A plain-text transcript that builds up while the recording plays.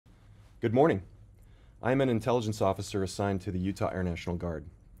Good morning. I am an intelligence officer assigned to the Utah Air National Guard.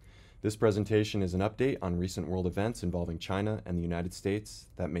 This presentation is an update on recent world events involving China and the United States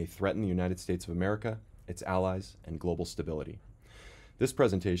that may threaten the United States of America, its allies, and global stability. This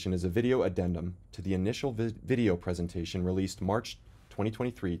presentation is a video addendum to the initial video presentation released March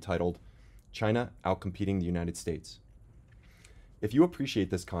 2023 titled China Outcompeting the United States. If you appreciate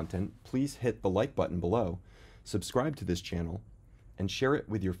this content, please hit the like button below, subscribe to this channel, and share it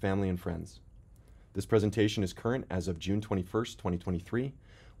with your family and friends. This presentation is current as of June 21st, 2023,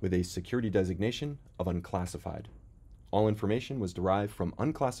 with a security designation of unclassified. All information was derived from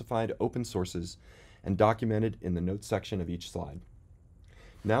unclassified open sources and documented in the notes section of each slide.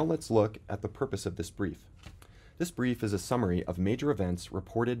 Now let's look at the purpose of this brief. This brief is a summary of major events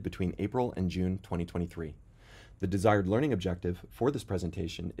reported between April and June 2023. The desired learning objective for this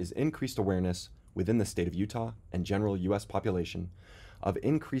presentation is increased awareness within the state of Utah and general U.S. population of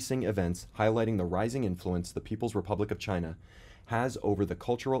increasing events highlighting the rising influence the People's Republic of China has over the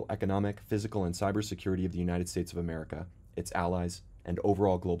cultural, economic, physical, and cybersecurity of the United States of America, its allies, and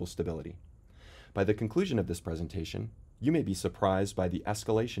overall global stability. By the conclusion of this presentation, you may be surprised by the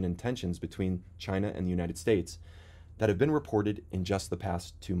escalation in tensions between China and the United States that have been reported in just the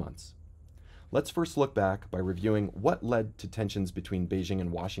past 2 months. Let's first look back by reviewing what led to tensions between Beijing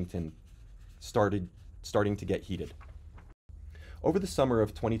and Washington starting to get heated. Over the summer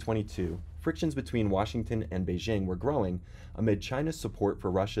of 2022, frictions between Washington and Beijing were growing amid China's support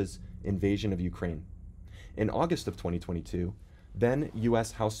for Russia's invasion of Ukraine. In August of 2022, then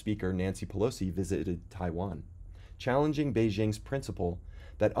U.S. House Speaker Nancy Pelosi visited Taiwan, challenging Beijing's principle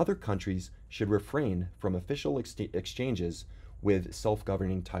that other countries should refrain from official exchanges with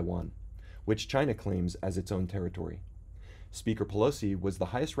self-governing Taiwan, which China claims as its own territory. Speaker Pelosi was the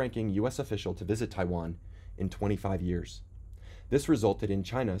highest-ranking U.S. official to visit Taiwan in 25 years. This resulted in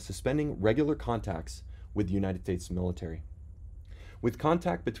China suspending regular contacts with the United States military. With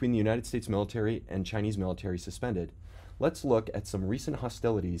contact between the United States military and Chinese military suspended, let's look at some recent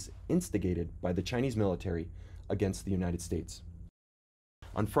hostilities instigated by the Chinese military against the United States.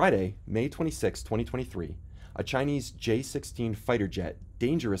 On Friday, May 26, 2023, a Chinese J-16 fighter jet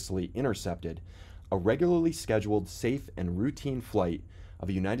dangerously intercepted a regularly scheduled, safe, and routine flight of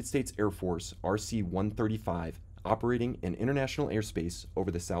a United States Air Force RC-135 operating in international airspace over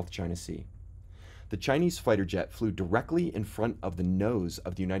the South China Sea. The Chinese fighter jet flew directly in front of the nose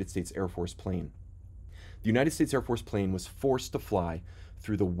of the United States Air Force plane. The United States Air Force plane was forced to fly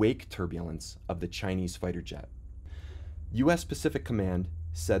through the wake turbulence of the Chinese fighter jet. U.S. Pacific Command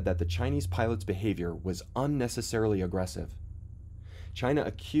said that the Chinese pilot's behavior was unnecessarily aggressive. China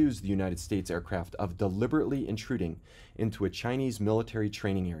accused the United States aircraft of deliberately intruding into a Chinese military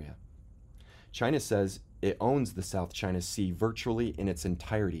training area. China says it owns the South China Sea virtually in its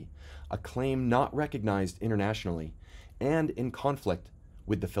entirety, a claim not recognized internationally and in conflict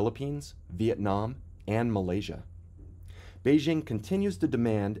with the Philippines, Vietnam, and Malaysia. Beijing continues to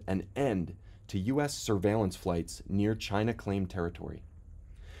demand an end to U.S. surveillance flights near China-claimed territory.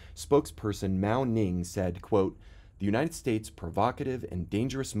 Spokesperson Mao Ning said, quote, "The United States' provocative and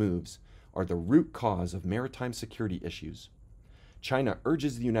dangerous moves are the root cause of maritime security issues. China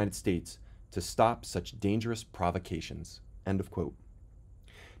urges the United States to stop such dangerous provocations." End of quote.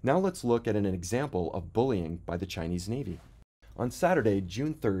 Now let's look at an example of bullying by the Chinese Navy. On Saturday,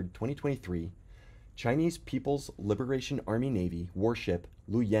 June 3rd, 2023, Chinese People's Liberation Army Navy warship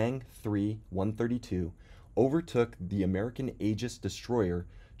Luoyang 3-132 overtook the American Aegis destroyer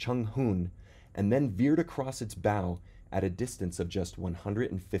Changchun and then veered across its bow at a distance of just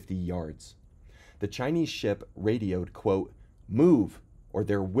 150 yards. The Chinese ship radioed, quote, "Move, or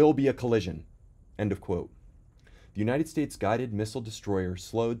there will be a collision," end of quote. The United States guided missile destroyer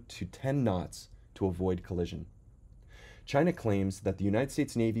slowed to 10 knots to avoid collision. China claims that the United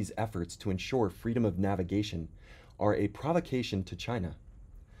States Navy's efforts to ensure freedom of navigation are a provocation to China.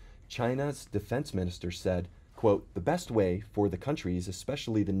 China's defense minister said, quote, "The best way for the countries,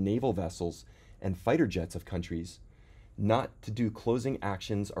 especially the naval vessels and fighter jets of countries, not to do closing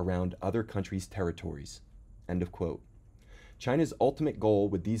actions around other countries' territories," end of quote. China's ultimate goal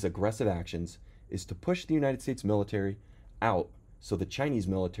with these aggressive actions is to push the United States military out so the Chinese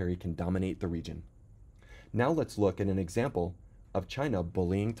military can dominate the region. Now let's look at an example of China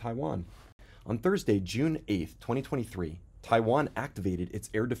bullying Taiwan. On Thursday, June 8th, 2023, Taiwan activated its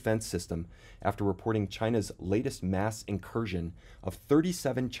air defense system after reporting China's latest mass incursion of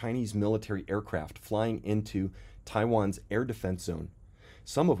 37 Chinese military aircraft flying into Taiwan's air defense zone,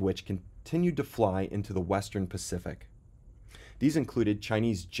 some of which continued to fly into the Western Pacific. These included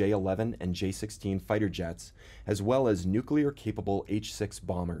Chinese J-11 and J-16 fighter jets, as well as nuclear-capable H-6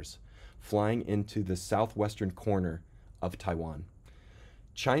 bombers, flying into the southwestern corner of Taiwan.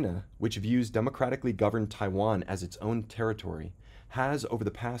 China, which views democratically governed Taiwan as its own territory, has over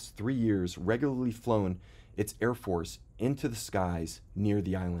the past 3 years regularly flown its Air Force into the skies near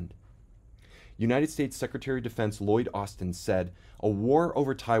the island. United States Secretary of Defense Lloyd Austin said a war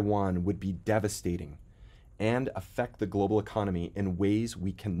over Taiwan would be devastating and affect the global economy in ways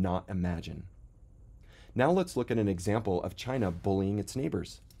we cannot imagine. Now let's look at an example of China bullying its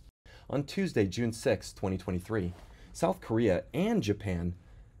neighbors. On Tuesday, June 6, 2023, South Korea and Japan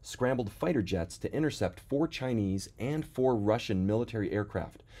scrambled fighter jets to intercept 4 Chinese and 4 Russian military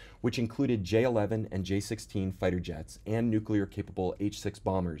aircraft, which included J-11 and J-16 fighter jets and nuclear-capable H-6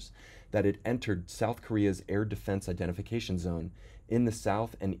 bombers that had entered South Korea's air defense identification zone in the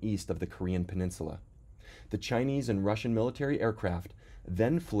south and east of the Korean peninsula. The Chinese and Russian military aircraft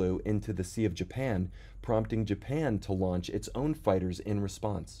then flew into the Sea of Japan, prompting Japan to launch its own fighters in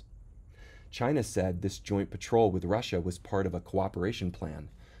response. China said this joint patrol with Russia was part of a cooperation plan,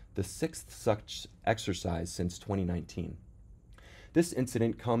 the 6th such exercise since 2019. This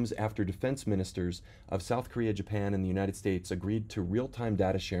incident comes after defense ministers of South Korea, Japan, and the United States agreed to real-time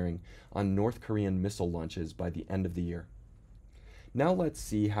data sharing on North Korean missile launches by the end of the year. Now let's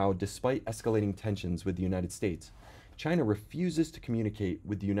see how, despite escalating tensions with the United States, China refuses to communicate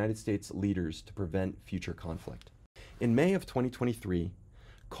with the United States leaders to prevent future conflict. In May of 2023,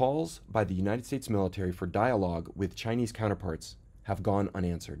 calls by the United States military for dialogue with Chinese counterparts have gone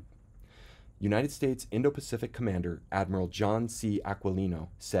unanswered. United States Indo-Pacific Commander Admiral John C. Aquilino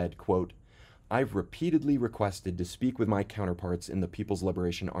said, quote, "I've repeatedly requested to speak with my counterparts in the People's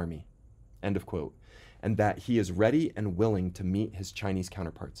Liberation Army," end of quote, and that he is ready and willing to meet his Chinese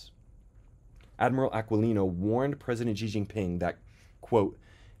counterparts. Admiral Aquilino warned President Xi Jinping that, quote,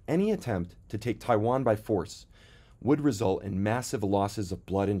 "Any attempt to take Taiwan by force would result in massive losses of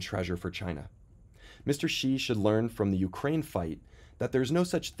blood and treasure for China. Mr. Xi should learn from the Ukraine fight that there's no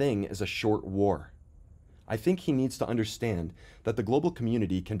such thing as a short war. I think he needs to understand that the global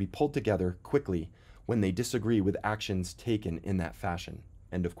community can be pulled together quickly when they disagree with actions taken in that fashion,"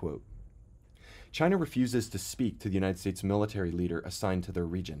 end of quote. China refuses to speak to the United States military leader assigned to their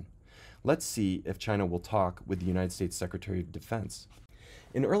region. Let's see if China will talk with the United States Secretary of Defense.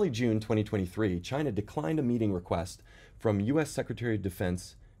 In early June 2023, China declined a meeting request from U.S. Secretary of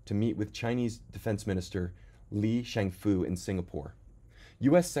Defense to meet with Chinese Defense Minister Li Shangfu in Singapore.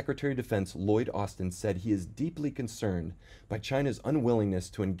 U.S. Secretary of Defense Lloyd Austin said he is deeply concerned by China's unwillingness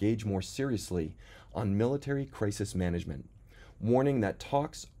to engage more seriously on military crisis management, warning that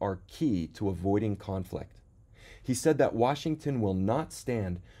talks are key to avoiding conflict. He said that Washington will not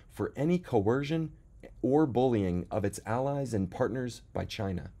stand for any coercion or bullying of its allies and partners by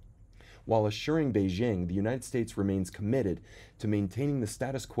China, while assuring Beijing the United States remains committed to maintaining the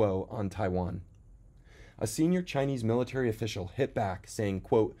status quo on Taiwan. A senior Chinese military official hit back, saying,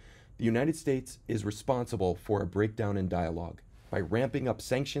 quote, "The United States is responsible for a breakdown in dialogue by ramping up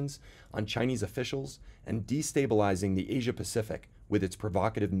sanctions on Chinese officials and destabilizing the Asia-Pacific with its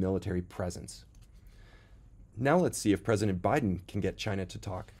provocative military presence." Now let's see if President Biden can get China to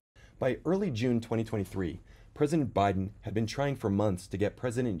talk. By early June 2023, President Biden had been trying for months to get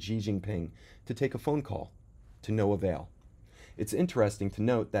President Xi Jinping to take a phone call, to no avail. It's interesting to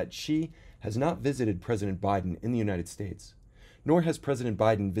note that Xi has not visited President Biden in the United States, nor has President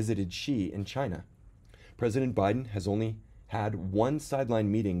Biden visited Xi in China. President Biden has only had one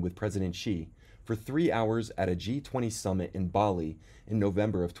sideline meeting with President Xi for 3 hours at a G20 summit in Bali in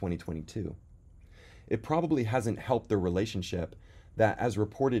November of 2022. It probably hasn't helped their relationship that, as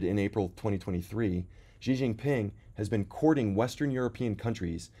reported in April 2023, Xi Jinping has been courting Western European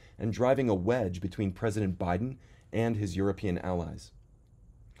countries and driving a wedge between President Biden and his European allies.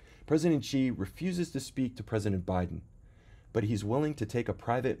 President Xi refuses to speak to President Biden, but he's willing to take a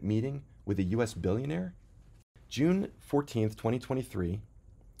private meeting with a U.S. billionaire? June 14, 2023,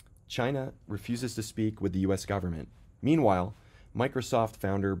 China refuses to speak with the U.S. government. Meanwhile, Microsoft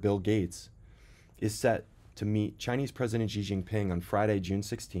founder Bill Gates is set to meet Chinese President Xi Jinping on Friday, June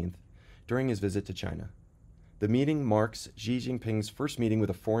 16th, during his visit to China. The meeting marks Xi Jinping's first meeting with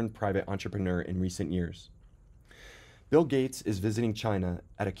a foreign private entrepreneur in recent years. Bill Gates is visiting China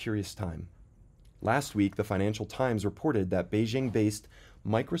at a curious time. Last week, the Financial Times reported that Beijing-based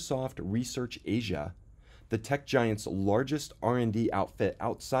Microsoft Research Asia, the tech giant's largest R&D outfit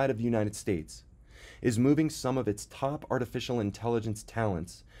outside of the United States, is moving some of its top artificial intelligence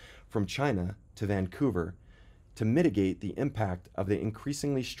talents from China to Vancouver to mitigate the impact of the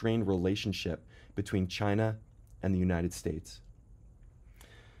increasingly strained relationship between China and the United States.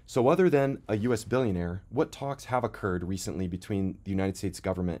 So other than a U.S. billionaire, what talks have occurred recently between the United States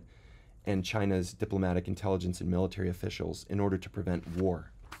government and China's diplomatic, intelligence, and military officials in order to prevent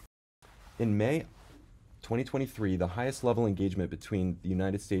war. In May 2023, the highest level engagement between the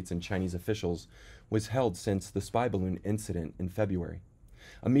United States and Chinese officials was held since the spy balloon incident in February.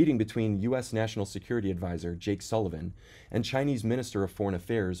 A meeting between U.S. National Security Advisor Jake Sullivan and Chinese Minister of Foreign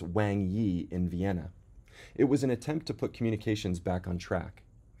Affairs Wang Yi in Vienna. It was an attempt to put communications back on track.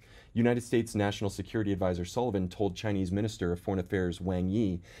 United States National Security Advisor Sullivan told Chinese Minister of Foreign Affairs Wang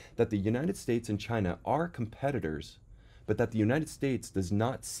Yi that the United States and China are competitors, but that the United States does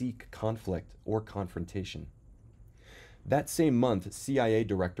not seek conflict or confrontation. That same month, CIA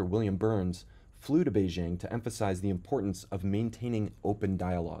Director William Burns flew to Beijing to emphasize the importance of maintaining open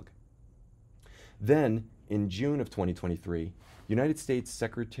dialogue. Then, in June of 2023, United States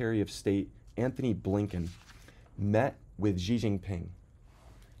Secretary of State Antony Blinken met with Xi Jinping.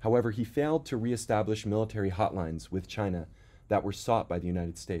 However, he failed to reestablish military hotlines with China that were sought by the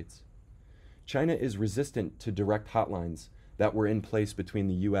United States. China is resistant to direct hotlines that were in place between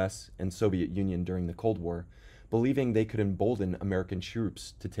the US and Soviet Union during the Cold War, believing they could embolden American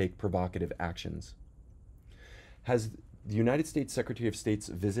troops to take provocative actions. Has the United States Secretary of State's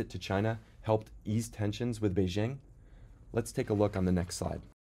visit to China helped ease tensions with Beijing? Let's take a look on the next slide.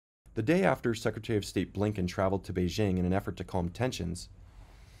 The day after Secretary of State Blinken traveled to Beijing in an effort to calm tensions,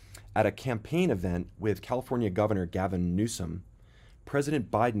 at a campaign event with California Governor Gavin Newsom, President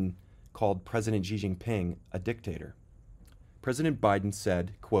Biden called President Xi Jinping a dictator. President Biden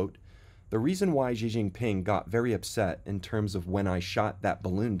said, quote, "The reason why Xi Jinping got very upset in terms of when I shot that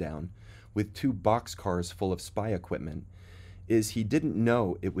balloon down with 2 boxcars full of spy equipment is he didn't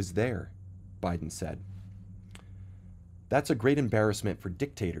know it was there," Biden said. "That's a great embarrassment for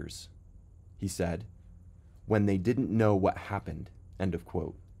dictators," he said, "when they didn't know what happened," end of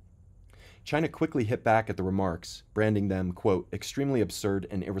quote. China quickly hit back at the remarks, branding them, quote, "extremely absurd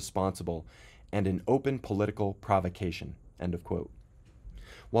and irresponsible and an open political provocation," end of quote.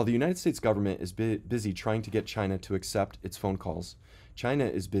 While the United States government is busy trying to get China to accept its phone calls, China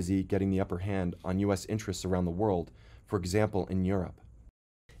is busy getting the upper hand on U.S. interests around the world, for example, in Europe.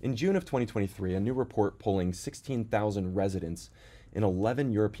 In June of 2023, a new report polling 16,000 residents in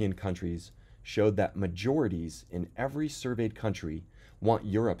 11 European countries showed that majorities in every surveyed country want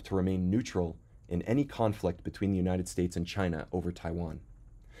Europe to remain neutral in any conflict between the United States and China over Taiwan.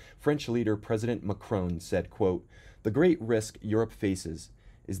 French leader President Macron said, quote, "The great risk Europe faces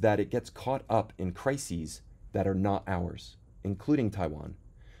is that it gets caught up in crises that are not ours, including Taiwan,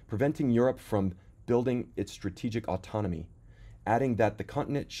 preventing Europe from building its strategic autonomy," adding that the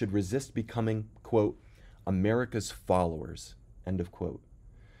continent should resist becoming, quote, "America's followers," end of quote.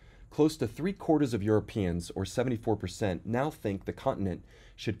 Close to 3/4 of Europeans, or 74%, now think the continent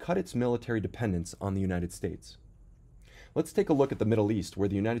should cut its military dependence on the United States. Let's take a look at the Middle East, where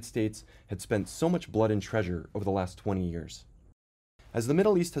the United States had spent so much blood and treasure over the last 20 years. As the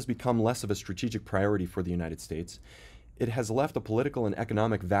Middle East has become less of a strategic priority for the United States, it has left a political and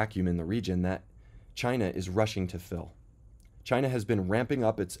economic vacuum in the region that China is rushing to fill. China has been ramping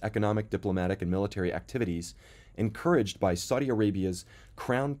up its economic, diplomatic, and military activities, encouraged by Saudi Arabia's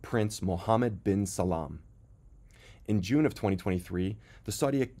Crown Prince Mohammed bin Salman. In June of 2023,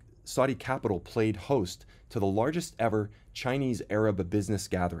 the Saudi capital played host to the largest ever Chinese Arab business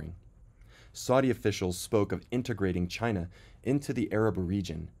gathering. Saudi officials spoke of integrating China into the Arab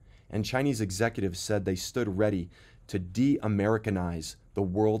region, and Chinese executives said they stood ready to de-Americanize the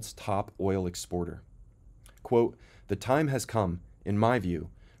world's top oil exporter. Quote, "The time has come, in my view,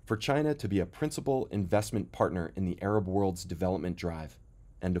 for China to be a principal investment partner in the Arab world's development drive,"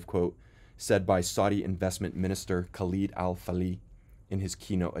 end of quote, said by Saudi Investment Minister Khalid al-Falih in his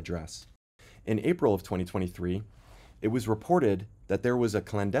keynote address. In April of 2023, it was reported that there was a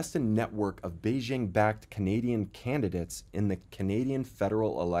clandestine network of Beijing-backed Canadian candidates in the Canadian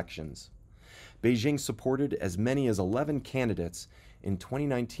federal elections. Beijing supported as many as 11 candidates in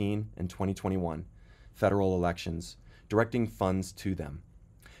 2019 and 2021 federal elections, directing funds to them.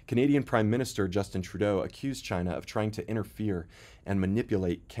 Canadian Prime Minister Justin Trudeau accused China of trying to interfere and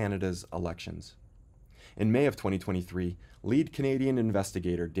manipulate Canada's elections. In May of 2023, lead Canadian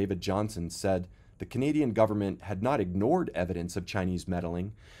investigator David Johnson said the Canadian government had not ignored evidence of Chinese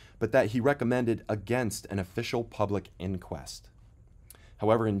meddling, but that he recommended against an official public inquest.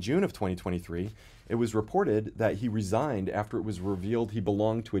 However, in June of 2023, it was reported that he resigned after it was revealed he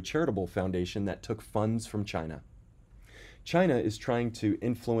belonged to a charitable foundation that took funds from China. China is trying to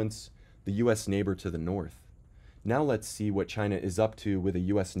influence the U.S. neighbor to the north. Now let's see what China is up to with a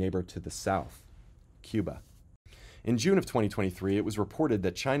U.S. neighbor to the south, Cuba. In June of 2023, it was reported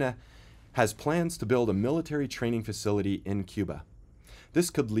that China has plans to build a military training facility in Cuba. This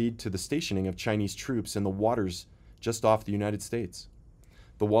could lead to the stationing of Chinese troops in the waters just off the United States.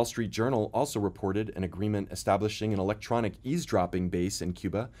 The Wall Street Journal also reported an agreement establishing an electronic eavesdropping base in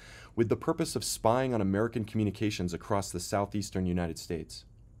Cuba with the purpose of spying on American communications across the southeastern United States.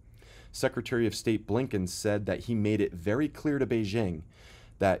 Secretary of State Blinken said that he made it very clear to Beijing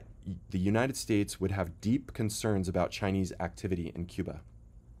that the United States would have deep concerns about Chinese activity in Cuba.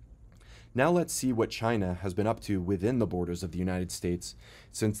 Now let's see what China has been up to within the borders of the United States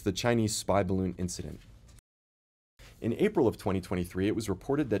since the Chinese spy balloon incident. In April of 2023, it was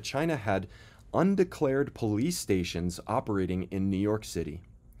reported that China had undeclared police stations operating in New York City.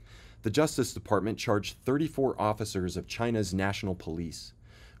 The Justice Department charged 34 officers of China's National Police,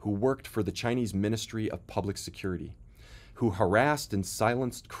 who worked for the Chinese Ministry of Public Security, who harassed and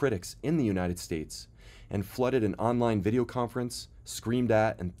silenced critics in the United States and flooded an online video conference, screamed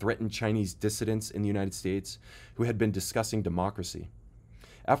at and threatened Chinese dissidents in the United States who had been discussing democracy.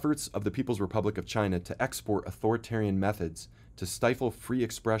 Efforts of the People's Republic of China to export authoritarian methods to stifle free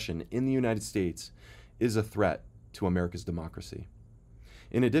expression in the United States is a threat to America's democracy.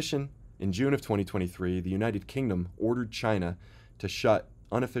 In addition, in June of 2023, the United Kingdom ordered China to shut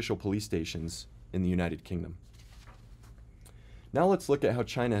unofficial police stations in the United Kingdom. Now let's look at how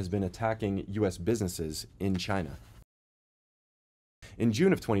China has been attacking U.S. businesses in China. In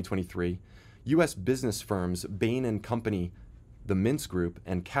June of 2023, U.S. business firms Bain & Company, the Mintz Group,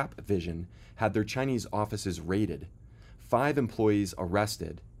 and Capvision had their Chinese offices raided, 5 employees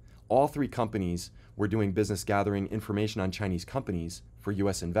arrested. All 3 companies were doing business gathering information on Chinese companies for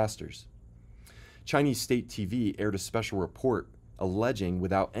U.S. investors. Chinese state TV aired a special report alleging,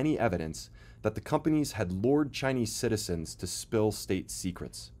 without any evidence, that the companies had lured Chinese citizens to spill state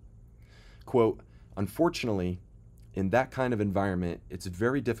secrets. Quote, "Unfortunately, in that kind of environment, it's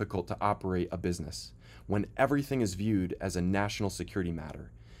very difficult to operate a business when everything is viewed as a national security matter,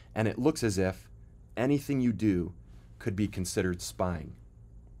 and it looks as if anything you do could be considered spying."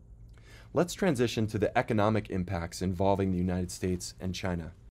 Let's transition to the economic impacts involving the United States and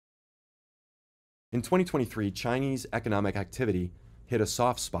China. In 2023, Chinese economic activity hit a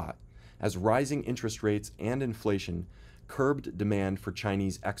soft spot as rising interest rates and inflation curbed demand for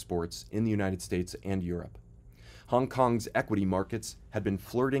Chinese exports in the United States and Europe. Hong Kong's equity markets had been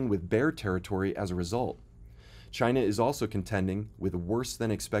flirting with bear territory as a result. China is also contending with worse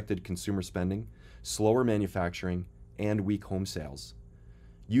than expected consumer spending, slower manufacturing, and weak home sales.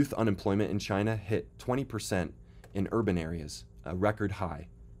 Youth unemployment in China hit 20% in urban areas, a record high.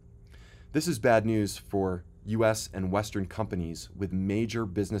 This is bad news for U.S. and Western companies with major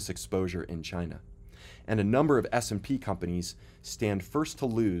business exposure in China, and a number of S&P companies stand first to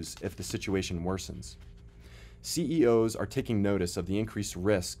lose if the situation worsens. CEOs are taking notice of the increased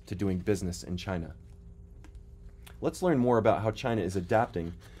risk to doing business in China. Let's learn more about how China is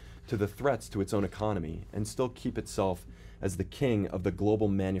adapting to the threats to its own economy and still keep itself as the king of the global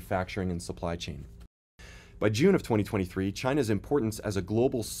manufacturing and supply chain. By June of 2023, China's importance as a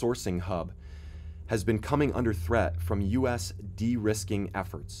global sourcing hub has been coming under threat from U.S. de-risking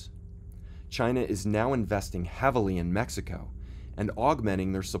efforts. China is now investing heavily in Mexico and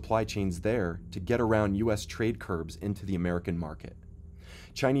augmenting their supply chains there to get around U.S. trade curbs into the American market.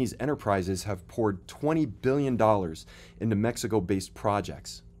 Chinese enterprises have poured $20 billion into Mexico-based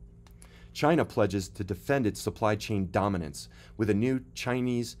projects. China pledges to defend its supply chain dominance with a new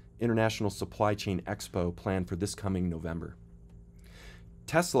Chinese International Supply Chain Expo planned for this coming November.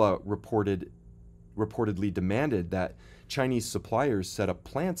 Tesla reportedly demanded that Chinese suppliers set up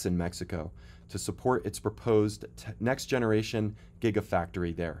plants in Mexico to support its proposed next-generation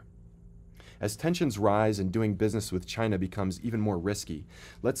gigafactory there. As tensions rise and doing business with China becomes even more risky,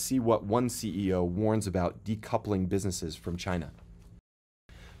 let's see what one CEO warns about decoupling businesses from China.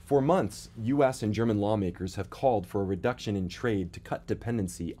 For months, U.S. and German lawmakers have called for a reduction in trade to cut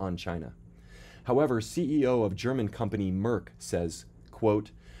dependency on China. However, CEO of German company Merck says,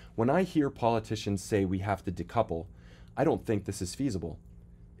 quote, "When I hear politicians say we have to decouple, I don't think this is feasible.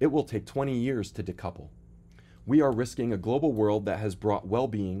 It will take 20 years to decouple. We are risking a global world that has brought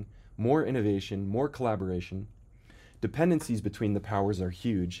well-being, more innovation, more collaboration. Dependencies between the powers are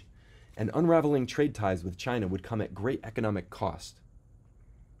huge, and unraveling trade ties with China would come at great economic cost."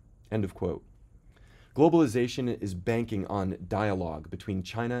 End of quote. Globalization is banking on dialogue between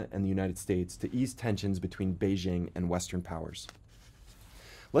China and the United States to ease tensions between Beijing and Western powers.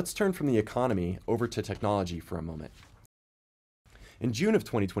 Let's turn from the economy over to technology for a moment. In June of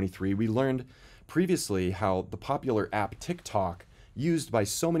 2023, we learned previously how the popular app TikTok, used by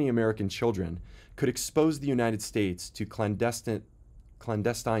so many American children, could expose the United States to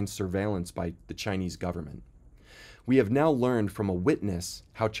clandestine surveillance by the Chinese government. We have now learned from a witness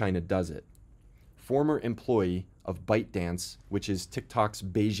how China does it. Former employee of ByteDance, which is TikTok's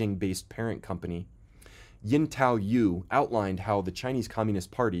Beijing-based parent company, Yintao Yu outlined how the Chinese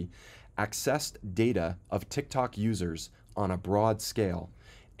Communist Party accessed data of TikTok users on a broad scale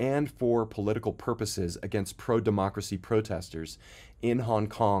and for political purposes against pro-democracy protesters in Hong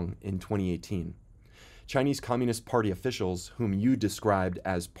Kong in 2018. Chinese Communist Party officials, whom Yu described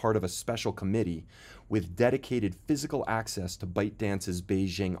as part of a special committee with dedicated physical access to ByteDance's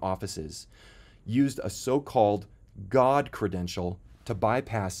Beijing offices, used a so-called God credential to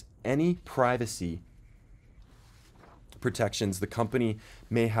bypass any privacy protections the company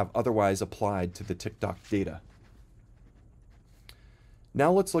may have otherwise applied to the TikTok data.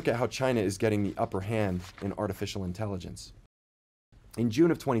 Now let's look at how China is getting the upper hand in artificial intelligence. In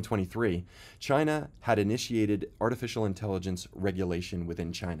June of 2023, China had initiated artificial intelligence regulation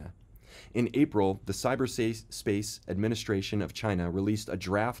within China. In April, the Cyberspace Administration of China released a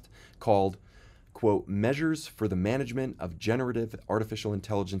draft called, quote, Measures for the Management of Generative Artificial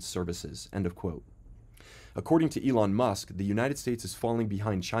Intelligence Services, end of quote. According to Elon Musk, the United States is falling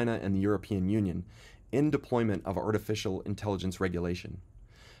behind China and the European Union in deployment of artificial intelligence regulation.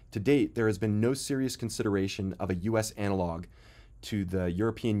 To date, there has been no serious consideration of a U.S. analog to the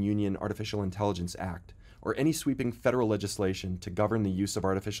European Union Artificial Intelligence Act, or any sweeping federal legislation to govern the use of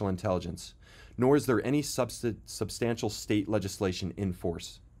artificial intelligence, nor is there any substantial state legislation in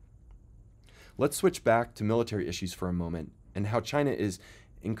force. Let's switch back to military issues for a moment and how China is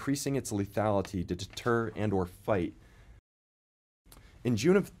increasing its lethality to deter and/or fight. In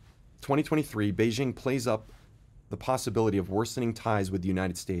June of 2023, Beijing plays up the possibility of worsening ties with the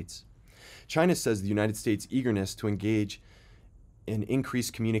United States. China says the United States' eagerness to engage in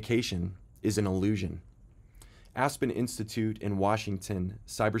increased communication is an illusion. Aspen Institute in Washington,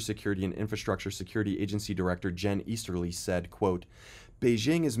 Cybersecurity and Infrastructure Security Agency Director Jen Easterly said, quote,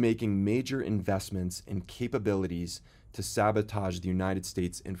 Beijing is making major investments in capabilities to sabotage the United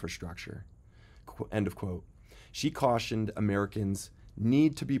States infrastructure, end of quote. She cautioned Americans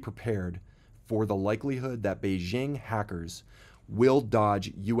need to be prepared for the likelihood that Beijing hackers will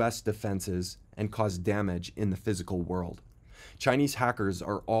dodge U.S. defenses and cause damage in the physical world. Chinese hackers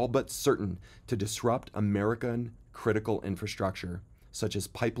are all but certain to disrupt American critical infrastructure, such as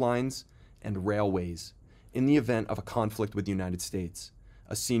pipelines and railways, in the event of a conflict with the United States,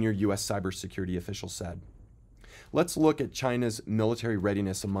 a senior U.S. cybersecurity official said. Let's look at China's military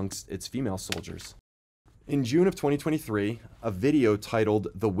readiness amongst its female soldiers. In June of 2023, a video titled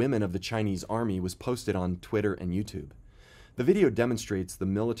The Women of the Chinese Army was posted on Twitter and YouTube. The video demonstrates the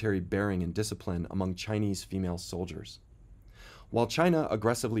military bearing and discipline among Chinese female soldiers. While China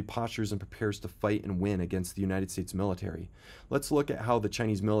aggressively postures and prepares to fight and win against the United States military, let's look at how the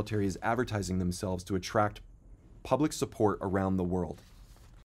Chinese military is advertising themselves to attract public support around the world.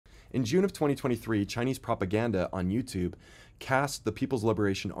 In June of 2023, Chinese propaganda on YouTube cast the People's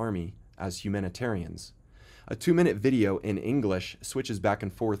Liberation Army as humanitarians. A 2-minute video in English switches back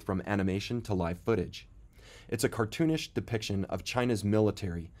and forth from animation to live footage. It's a cartoonish depiction of China's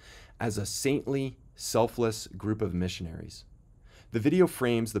military as a saintly, selfless group of missionaries. The video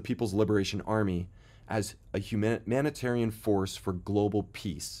frames the People's Liberation Army as a humanitarian force for global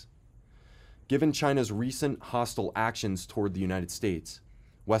peace. Given China's recent hostile actions toward the United States,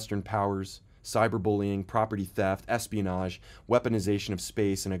 Western powers, cyberbullying, property theft, espionage, weaponization of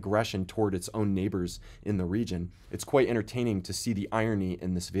space, and aggression toward its own neighbors in the region, it's quite entertaining to see the irony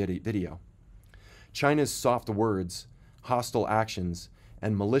in this video. China's soft words, hostile actions,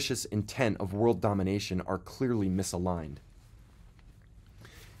 and malicious intent of world domination are clearly misaligned.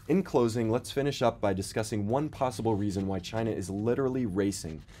 In closing, let's finish up by discussing one possible reason why China is literally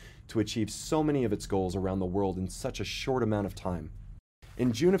racing to achieve so many of its goals around the world in such a short amount of time.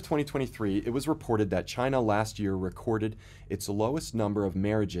 In June of 2023, it was reported that China last year recorded its lowest number of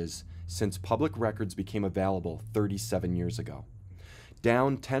marriages since public records became available 37 years ago.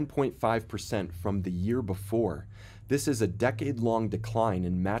 Down 10.5% from the year before, this is a decade-long decline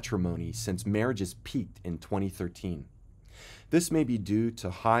in matrimony since marriages peaked in 2013. This may be due to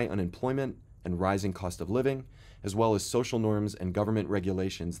high unemployment and rising cost of living, as well as social norms and government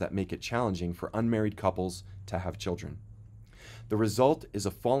regulations that make it challenging for unmarried couples to have children. The result is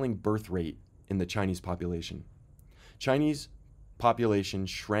a falling birth rate in the Chinese population. Chinese population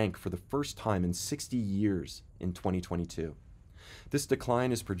shrank for the first time in 60 years in 2022. This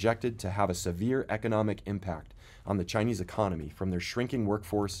decline is projected to have a severe economic impact on the Chinese economy from their shrinking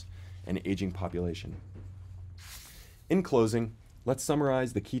workforce and aging population. In closing, let's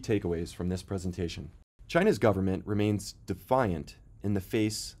summarize the key takeaways from this presentation. China's government remains defiant in the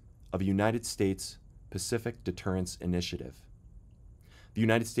face of United States Pacific Deterrence Initiative. The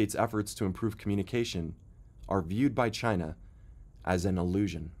United States' efforts to improve communication are viewed by China as an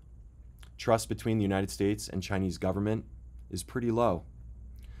illusion. Trust between the United States and Chinese government is pretty low.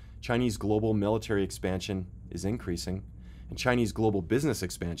 Chinese global military expansion is increasing, and Chinese global business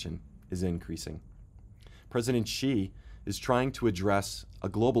expansion is increasing. President Xi is trying to address a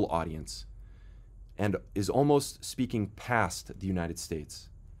global audience and is almost speaking past the United States.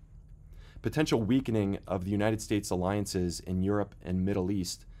 Potential weakening of the United States alliances in Europe and Middle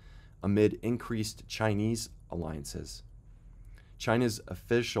East amid increased Chinese alliances. China's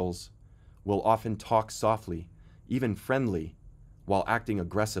officials will often talk softly, even friendly, while acting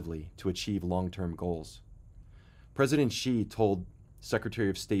aggressively to achieve long-term goals. President Xi told Secretary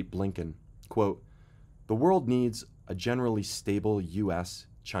of State Blinken, quote, "The world needs a generally stable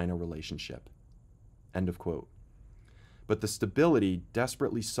U.S.-China relationship," end of quote. But the stability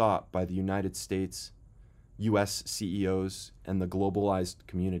desperately sought by the United States, U.S. CEOs, and the globalized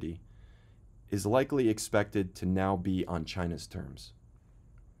community is likely expected to now be on China's terms.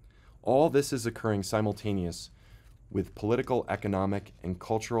 All this is occurring simultaneous with political, economic, and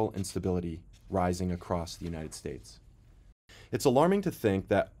cultural instability rising across the United States. It's alarming to think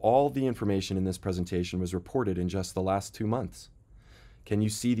that all the information in this presentation was reported in just the last 2 months. Can you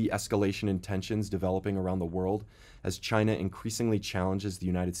see the escalation in tensions developing around the world as China increasingly challenges the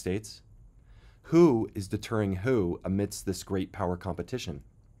United States? Who is deterring who amidst this great power competition?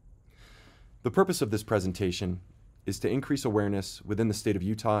 The purpose of this presentation is to increase awareness within the state of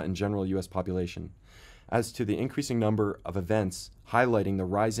Utah and general U.S. population as to the increasing number of events highlighting the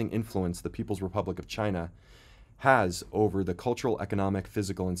rising influence the People's Republic of China has over the cultural, economic,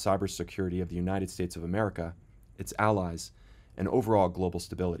 physical, and cybersecurity of the United States of America, its allies, and overall global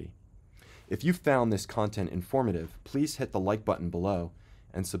stability. If you found this content informative, please hit the like button below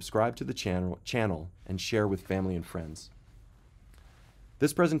and subscribe to the channel and share with family and friends.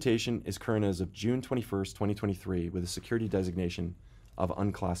 This presentation is current as of June 21st, 2023 with a security designation of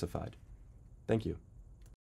unclassified. Thank you.